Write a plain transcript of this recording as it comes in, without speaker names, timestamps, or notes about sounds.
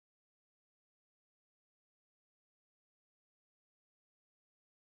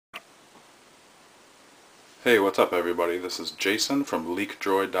Hey, what's up everybody? This is Jason from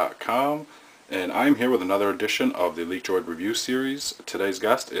LeakDroid.com, and I'm here with another edition of the LeakDroid review series. Today's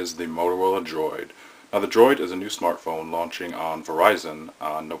guest is the Motorola Droid. Now the Droid is a new smartphone launching on Verizon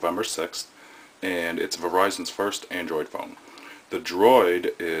on November 6th, and it's Verizon's first Android phone. The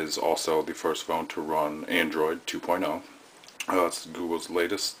Droid is also the first phone to run Android 2.0. It's Google's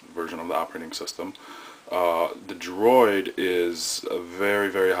latest version of the operating system. The Droid is a very,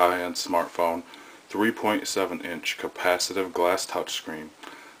 very high-end smartphone. 3.7-inch capacitive glass touchscreen,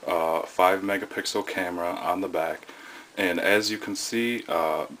 5 megapixel camera on the back, and as you can see,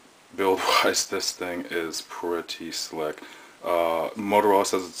 build-wise, this thing is pretty slick. Motorola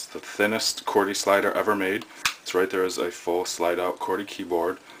says it's the thinnest QWERTY slider ever made. It's right there is a full slide-out QWERTY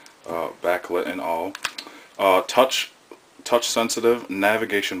keyboard, backlit and all. Touch-sensitive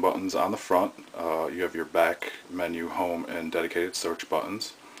navigation buttons on the front. You have your back menu, home, and dedicated search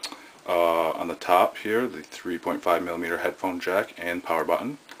buttons. On the top here, the 3.5mm headphone jack and power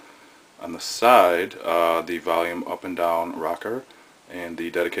button. On the side, the volume up and down rocker and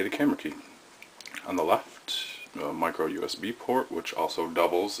the dedicated camera key. On the left, a micro USB port, which also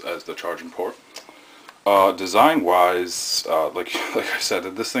doubles as the charging port. Design-wise, like I said,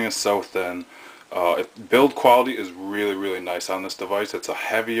 this thing is so thin. Build quality is really, really nice on this device. It's a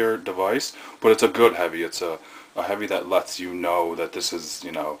heavier device, but it's a good heavy. It's a heavy that lets you know that this is,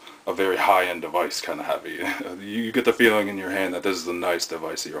 a very high-end device kind of heavy. You get the feeling in your hand that this is a nice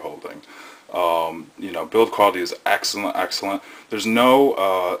device that you're holding. Build quality is excellent, excellent. There's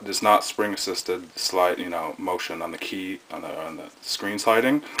not spring-assisted slide, motion on the key, on the screen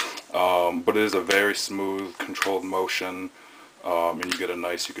sliding, but it is a very smooth, controlled motion. And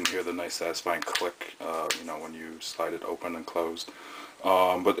you can hear the nice satisfying click, when you slide it open and closed.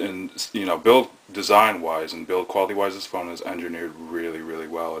 But build design-wise and build quality-wise, this phone is engineered really, really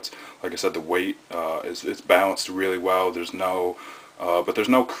well. It's, like I said, the weight it's balanced really well. There's no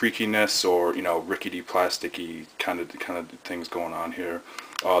creakiness or, rickety, plasticky kind of things going on here.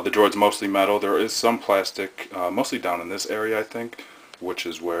 The Droid's mostly metal. There is some plastic, mostly down in this area, I think, which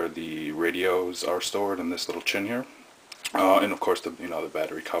is where the radios are stored in this little chin here. And of course the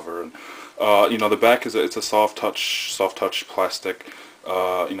battery cover, and the back it's a soft touch plastic,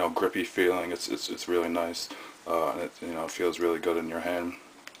 grippy feeling. It's really nice, and it feels really good in your hand.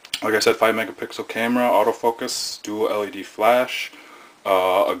 Like I said, 5 megapixel camera, autofocus, dual LED flash,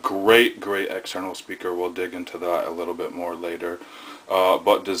 a great external speaker. We'll dig into that a little bit more later.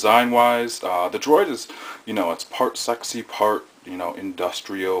 But design-wise, the Droid is, it's part sexy, part,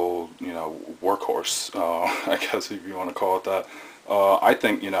 industrial, workhorse, I guess if you want to call it that. I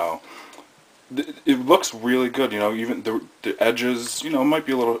think, it looks really good, even the edges, might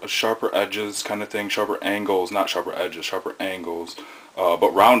be a little sharper edges kind of thing, sharper angles, not sharper edges, sharper angles,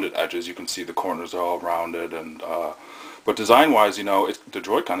 but rounded edges. You can see the corners are all rounded, and but design-wise, the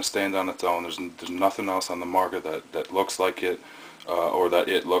Droid kind of stands on its own. There's nothing else on the market that looks like it, or that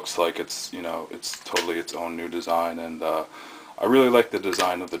it looks like it's, it's totally its own new design, and I really like the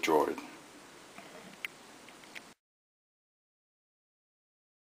design of the Droid.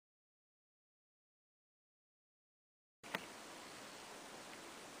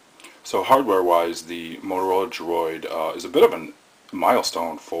 So hardware-wise, the Motorola Droid is a bit of a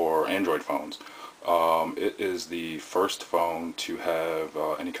milestone for Android phones. It is the first phone to have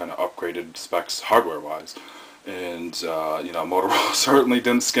any kind of upgraded specs hardware-wise. And Motorola certainly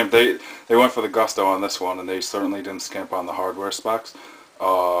didn't skimp. They went for the gusto on this one, and they certainly didn't skimp on the hardware specs.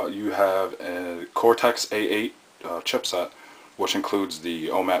 You have a Cortex-A8 chipset, which includes the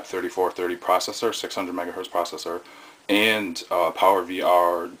OMAP 3430 processor, 600 megahertz processor, and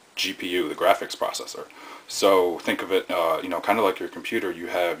PowerVR GPU, the graphics processor. So think of it, kind of like your computer. You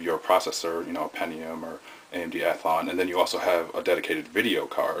have your processor, Pentium or AMD Athlon, and then you also have a dedicated video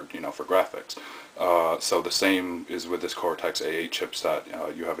card, for graphics. So the same is with this Cortex A8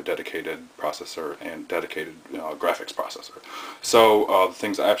 chipset. You have a dedicated processor and dedicated graphics processor. So the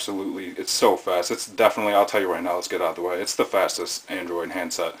thing's absolutely, it's so fast. It's definitely, I'll tell you right now, let's get out of the way, it's the fastest Android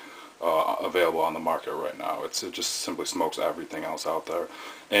handset available on the market right now. It just simply smokes everything else out there,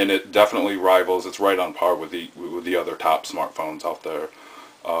 and it definitely rivals. It's right on par with the other top smartphones out there.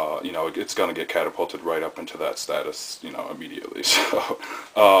 It's going to get catapulted right up into that status, immediately.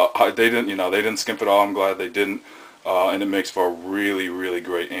 So they didn't skimp at all. I'm glad they didn't, and it makes for a really, really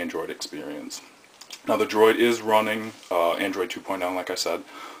great Android experience. Now the Droid is running Android 2.0, like I said.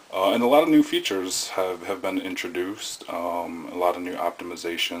 And a lot of new features have been introduced, a lot of new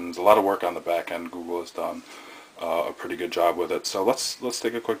optimizations, a lot of work on the back end. Google has done a pretty good job with it. So let's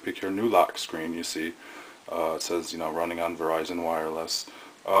take a quick peek here. New lock screen, you see. It says, running on Verizon Wireless.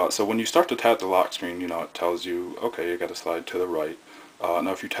 So when you start to tap the lock screen, it tells you, okay, you got to slide to the right.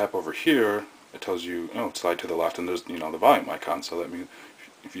 Now if you tap over here, it tells you, slide to the left, and there's, the volume icon. So that means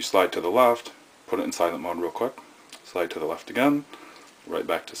if you slide to the left, put it in silent mode real quick, slide to the left again, right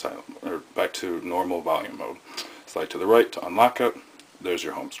back to silent, or back to normal volume mode. Slide to the right to unlock it. There's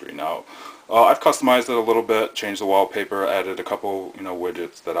your home screen. Now, I've customized it a little bit, changed the wallpaper, added a couple,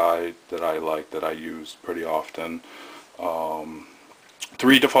 widgets that I like, that I use pretty often.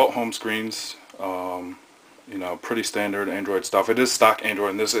 3 default home screens. Pretty standard Android stuff. It is stock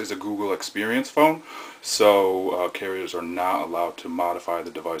Android, and this is a Google Experience phone, so carriers are not allowed to modify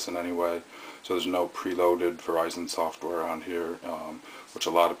the device in any way. So there's no preloaded Verizon software on here, which a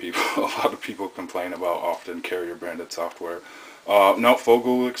lot of people complain about often, carrier branded software. No, full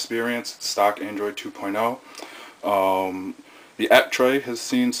Google Experience, stock Android 2.0. The app tray has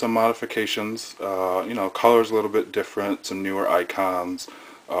seen some modifications. Color's a little bit different, some newer icons.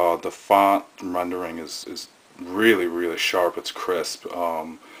 The font rendering is really, really sharp. It's crisp.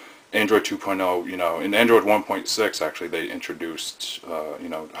 Android 2.0, in Android 1.6 actually they introduced,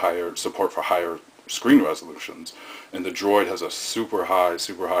 higher support for higher screen resolutions, and the Droid has a super high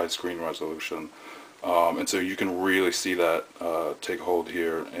screen resolution, and so you can really see that take hold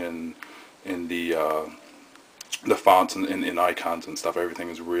here in the fonts and in icons and stuff. Everything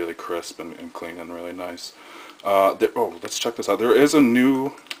is really crisp and clean and really nice. Let's check this out. There is a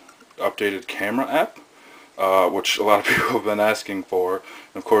new updated camera app, which a lot of people have been asking for.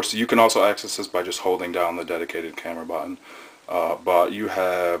 And of course, you can also access this by just holding down the dedicated camera button. But you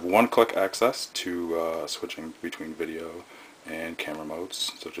have one-click access to switching between video and camera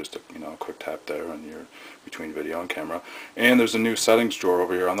modes. So just a quick tap there, and you're between video and camera. And there's a new settings drawer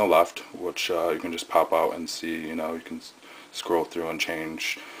over here on the left, which you can just pop out and see. You can scroll through and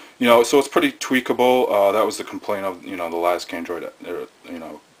change. So it's pretty tweakable. That was the complaint of the last Android,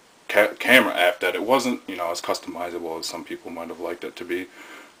 camera app, that it wasn't as customizable as some people might have liked it to be.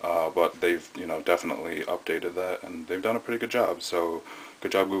 But they've definitely updated that, and they've done a pretty good job. So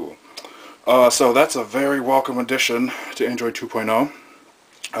good job, Google. So that's a very welcome addition to Android 2.0.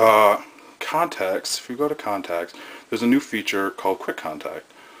 Contacts. If you go to Contacts, there's a new feature called Quick Contact.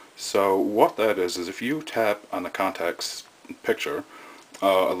 So what that is if you tap on the contacts picture,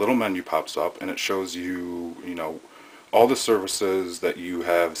 a little menu pops up, and it shows you, all the services that you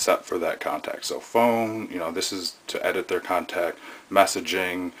have set for that contact. So phone, this is to edit their contact,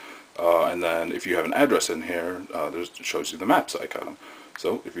 messaging, and then if you have an address in here, it shows you the maps icon.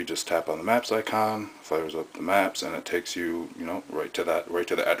 So if you just tap on the maps icon, fires up the maps, and it takes you, right to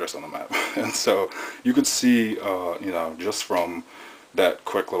the address on the map. And so you can see, just from that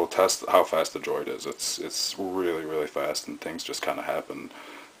quick little test, how fast the Droid is. It's really, really fast, and things just kind of happen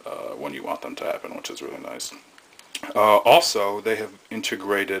when you want them to happen, which is really nice. Also, they have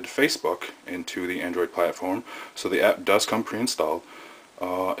integrated Facebook into the Android platform, so the app does come pre-installed.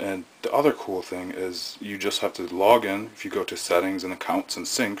 And the other cool thing is you just have to log in. If you go to Settings and Accounts and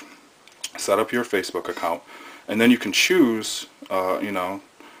Sync, set up your Facebook account, and then you can choose,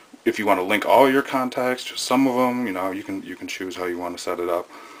 if you want to link all your contacts, just some of them, you can choose how you want to set it up.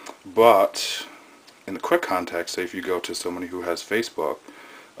 But in the Quick Contact, say if you go to somebody who has Facebook,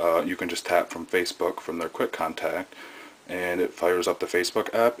 you can just tap from Facebook from their Quick Contact, and it fires up the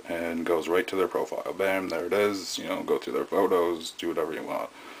Facebook app and goes right to their profile. Bam, there it is. Go through their photos, do whatever you want.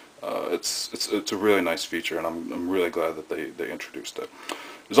 It's a really nice feature, and I'm really glad that they introduced it.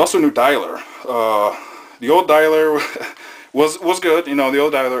 There's also a new dialer. The old dialer was good. The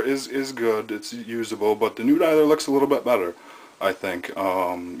old dialer is good. It's usable, but the new dialer looks a little bit better, I think.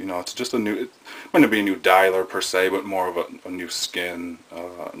 It's just it might not be a new dialer per se, but more of a new skin,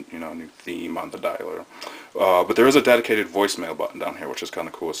 a new theme on the dialer. But there is a dedicated voicemail button down here, which is kind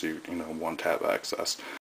of cool, so you one-tap access.